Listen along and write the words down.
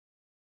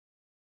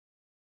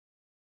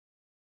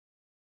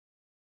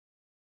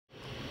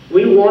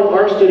We want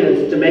our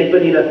students to make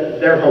Bonita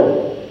their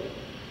home.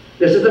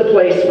 This is a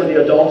place where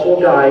the adults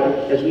will guide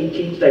as we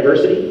teach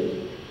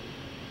diversity,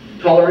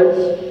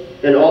 tolerance,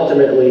 and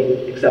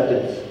ultimately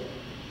acceptance.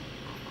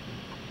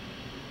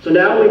 So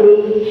now we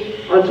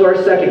move on to our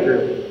second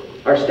group,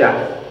 our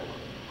staff.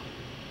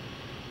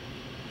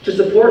 To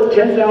support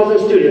 10,000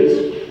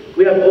 students,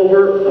 we have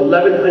over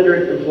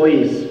 1,100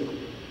 employees.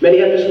 Many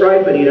have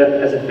described Bonita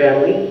as a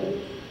family,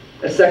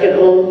 a second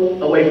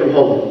home away from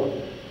home.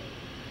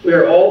 We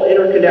are all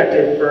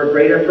interconnected for a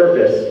greater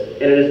purpose,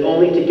 and it is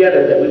only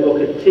together that we will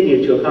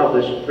continue to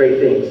accomplish great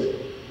things.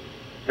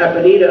 At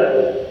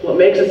Bonita, what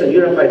makes us a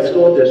unified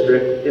school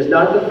district is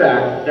not the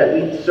fact that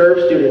we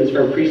serve students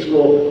from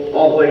preschool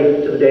all the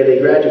way to the day they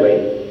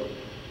graduate.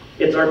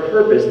 It's our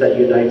purpose that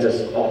unites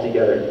us all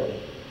together.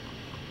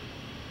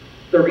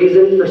 The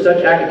reason for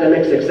such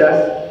academic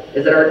success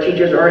is that our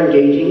teachers are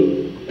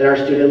engaging and our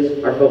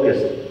students are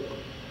focused.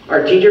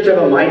 Our teachers have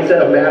a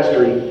mindset of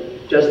mastery,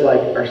 just like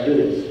our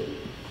students.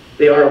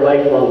 They are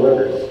lifelong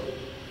learners.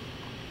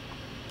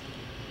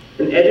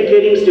 And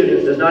educating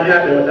students does not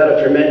happen without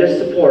a tremendous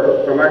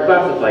support from our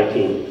classified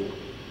team.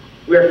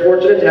 We are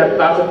fortunate to have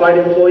classified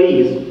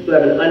employees who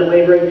have an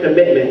unwavering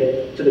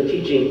commitment to the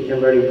teaching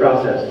and learning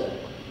process.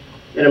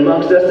 And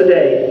amongst us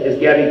today is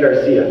Gabby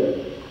Garcia.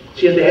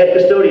 She is the head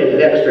custodian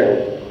at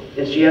Ekstrand,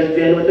 and she has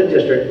been with the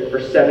district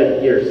for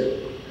 7 years.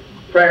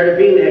 Prior to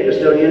being the head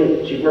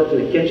custodian, she worked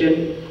in the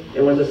kitchen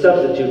and was a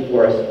substitute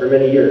for us for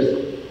many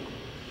years.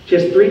 She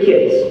has 3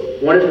 kids.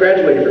 1 has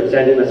graduated from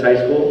San Dimas High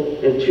School,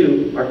 and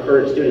 2 are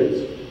current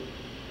students.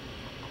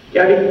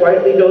 Gabby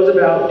quietly goes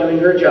about doing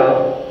her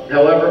job.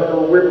 However,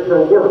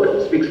 her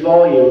work speaks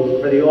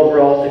volumes for the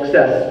overall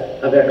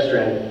success of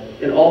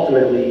Ekstrand and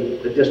ultimately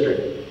the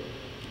district.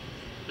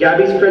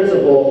 Gabby's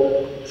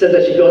principal says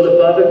that she goes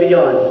above and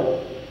beyond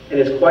and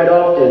is quite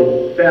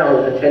often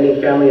found attending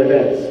family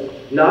events,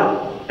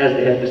 not as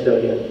the head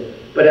custodian,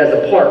 but as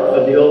a part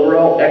of the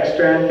overall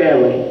Ekstrand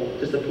family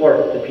to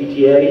support the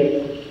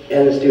PTA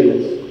and the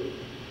students.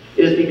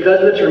 It is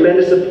because of the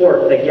tremendous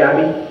support that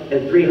Gabby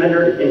and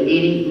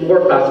 380 more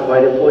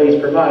classified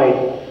employees provide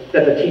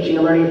that the teaching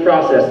and learning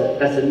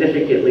process has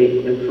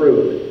significantly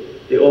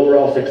improved the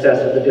overall success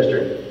of the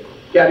district.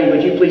 Gabby,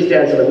 would you please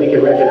stand so that we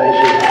can recognize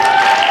you?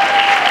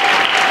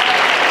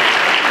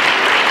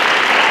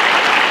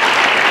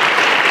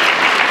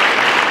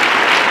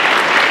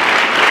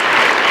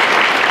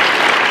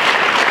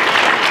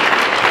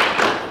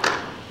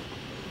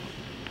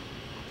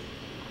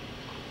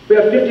 We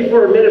have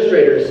 54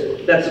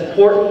 administrators that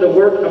support the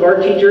work of our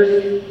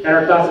teachers and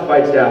our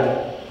classified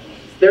staff.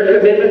 Their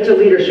commitment to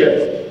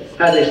leadership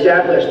has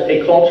established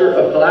a culture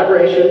of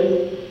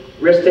collaboration,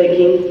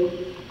 risk-taking,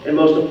 and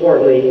most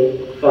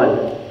importantly,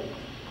 fun.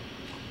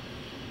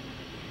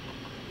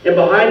 And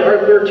behind our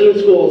 13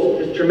 schools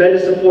is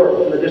tremendous support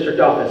from the district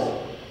office.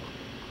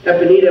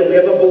 At Bonita, we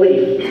have a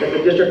belief that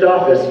the district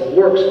office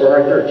works for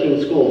our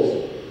 13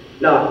 schools,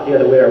 not the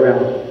other way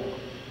around.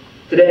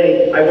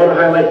 Today, I want to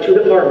highlight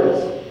 2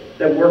 departments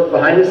that work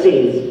behind the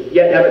scenes,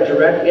 yet have a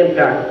direct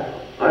impact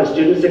on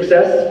student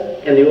success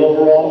and the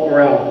overall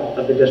morale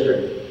of the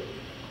district.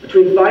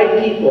 Between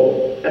 5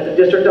 people at the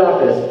district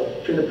office,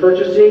 between the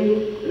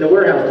purchasing and the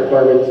warehouse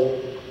departments,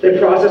 they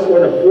process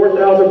more than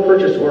 4,000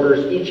 purchase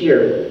orders each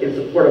year in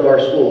support of our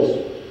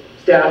schools,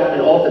 staff,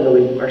 and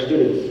ultimately our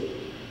students.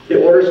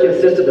 The orders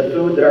consist of the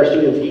food that our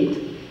students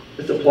eat,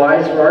 the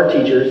supplies for our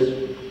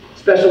teachers,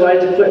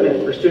 specialized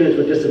equipment for students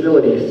with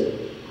disabilities,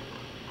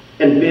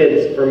 and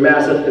bids for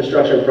massive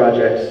construction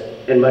projects,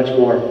 and much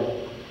more.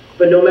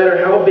 But no matter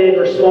how big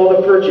or small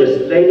the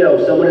purchase, they know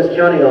someone is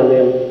counting on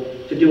them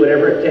to do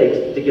whatever it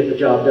takes to get the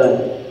job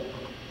done.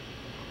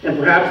 And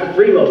perhaps the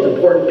 3 most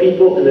important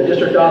people in the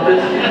district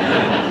office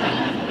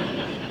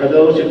are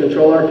those who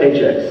control our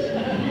paychecks.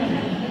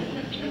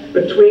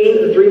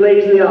 Between the 3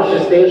 ladies in the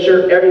office, they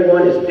ensure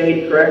everyone is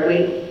paid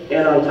correctly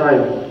and on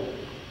time.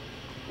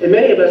 And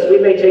many of us, we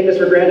may take this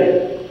for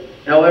granted.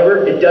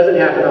 However, it doesn't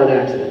happen on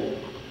accident.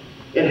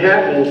 It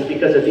happens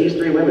because of these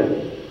 3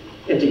 women.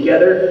 And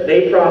together,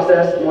 they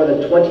process more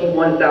than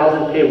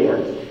 21,000 pay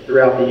warrants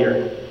throughout the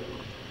year.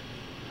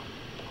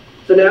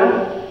 So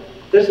now,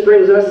 this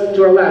brings us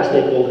to our last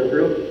stakeholder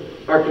group,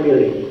 our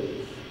community.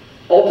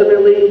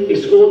 Ultimately,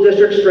 a school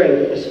district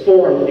strength is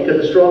formed because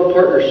of strong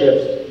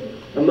partnerships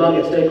among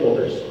its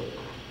stakeholders.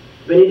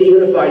 Bonita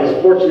Unified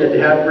is fortunate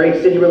to have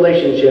great city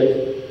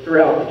relationships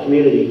throughout the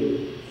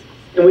community.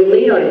 And we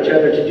lean on each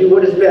other to do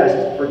what is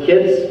best for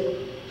kids,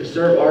 to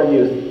serve our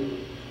youth.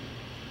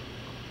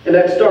 And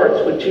that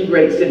starts with 2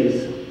 great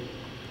cities.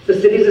 The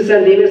cities of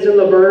San Dimas and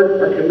Laverne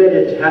are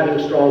committed to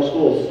having strong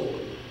schools.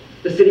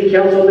 The city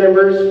council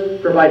members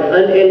provide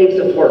unending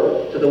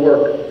support to the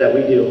work that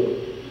we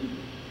do.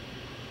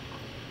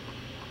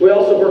 We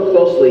also work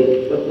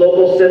closely with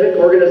local civic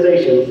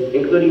organizations,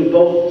 including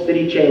both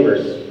city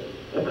chambers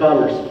of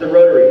commerce, the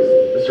Rotaries,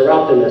 the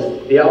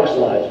Seroptimists, the Elks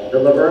Lodge, the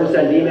Laverne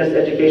San Dimas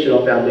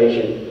Educational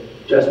Foundation,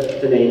 just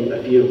to name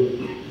a few.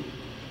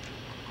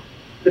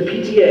 The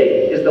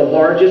PTA is the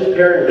largest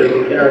parent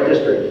group in our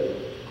district.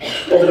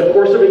 Over the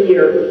course of a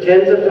year,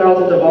 tens of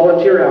thousands of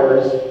volunteer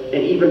hours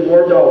and even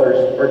more dollars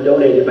are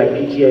donated by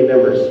PTA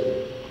members.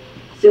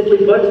 Simply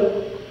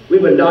put, we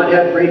would not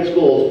have great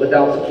schools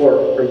without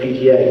support from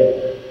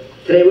PTA.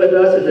 Today with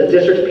us is the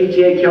district's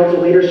PTA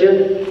council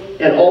leadership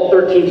and all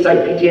 13 site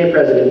PTA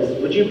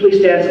presidents. Would you please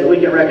stand so that we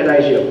can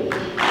recognize you?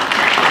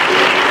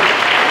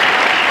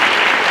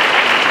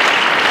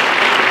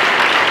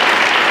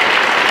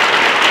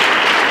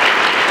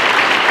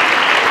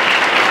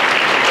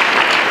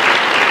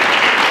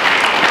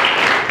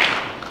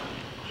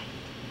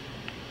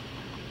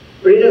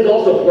 Renita is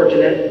also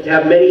fortunate to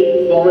have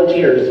many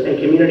volunteers and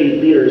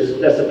community leaders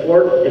that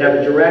support and have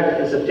a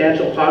direct and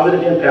substantial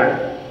positive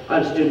impact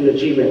on student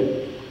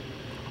achievement.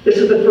 This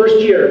is the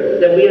first year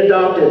that we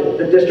adopted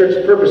the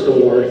district's Purpose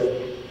Award,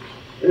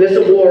 and this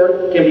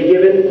award can be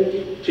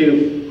given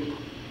to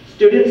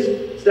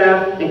students,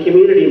 staff, and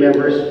community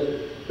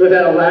members who have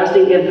had a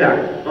lasting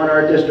impact on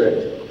our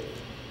district.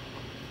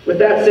 With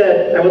that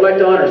said, I would like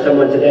to honor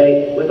someone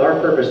today with our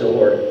Purpose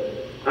Award.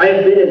 I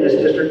have been in this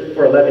district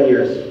for 11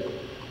 years.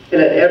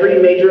 And at every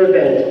major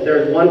event, there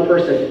is one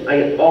person I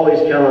can always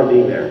count on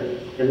being there,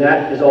 and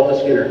that is Alta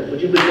Skinner.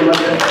 Would you please come up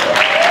here?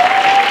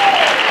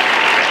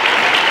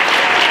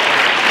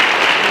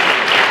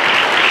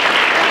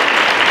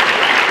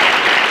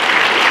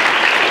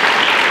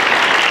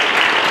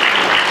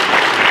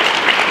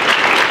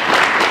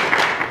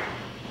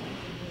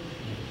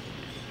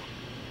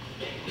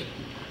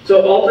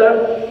 So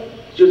Alta,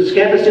 she was a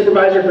campus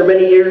supervisor for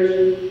many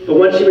years, but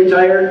once she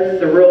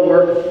retired, the real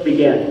work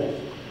began.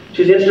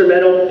 She's an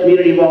instrumental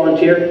community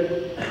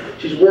volunteer.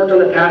 She's worked on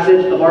the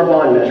passage of our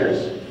bond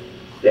measures.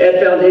 The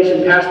Ed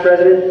Foundation past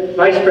president,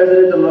 vice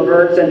president of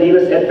Laverne San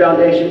Dimas Ed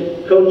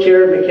Foundation,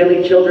 co-chair of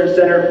McKinley Children's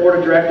Center Board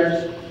of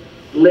Directors.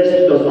 The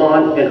list goes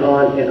on and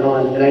on and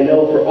on. And I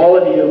know for all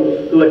of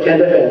you who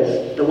attend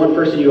events, the one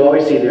person you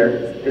always see there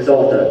is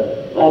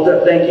Alta.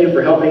 Alta, thank you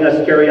for helping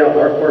us carry out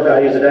our core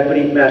values of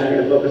equity, mastery,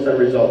 and focus on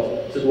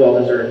results. This is well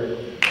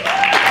deserved.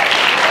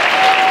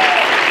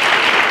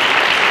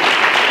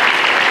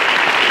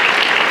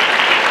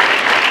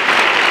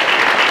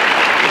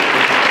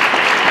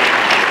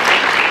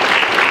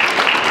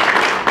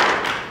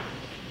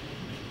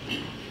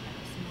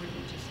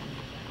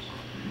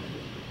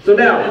 So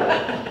now,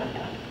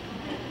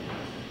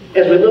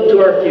 as we look to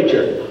our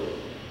future,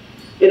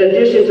 in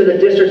addition to the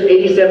district's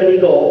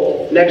 80-70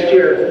 goal, next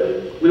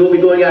year, we will be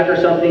going after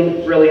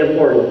something really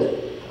important.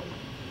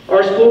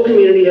 Our school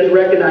community has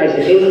recognized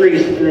an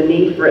increase in the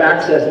need for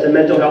access to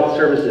mental health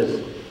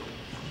services.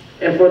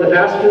 And for the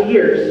past few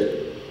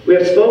years, we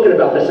have spoken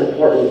about this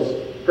importance,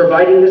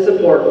 providing the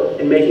support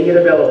and making it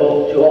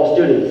available to all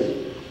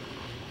students.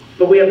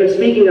 But we have been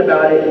speaking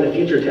about it in the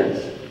future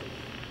tense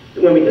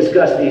when we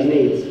discuss these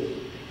needs.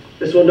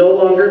 This will no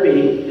longer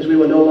be, as we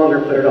will no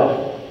longer put it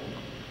off.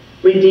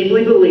 We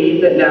deeply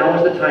believe that now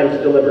is the time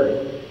to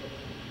deliver.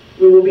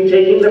 We will be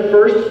taking the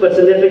first but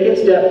significant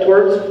step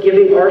towards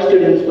giving our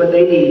students what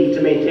they need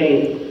to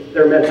maintain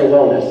their mental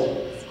wellness.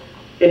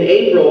 In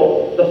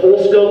April, the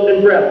full scope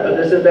and breadth of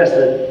this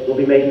investment will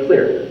be made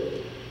clear.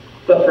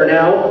 But for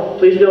now,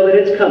 please know that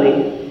it's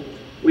coming.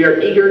 We are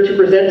eager to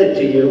present it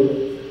to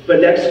you,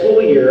 but next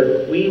school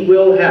year, we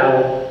will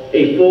have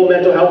a full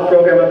mental health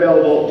program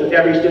available to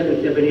every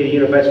student in Bonita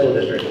Unified School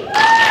District.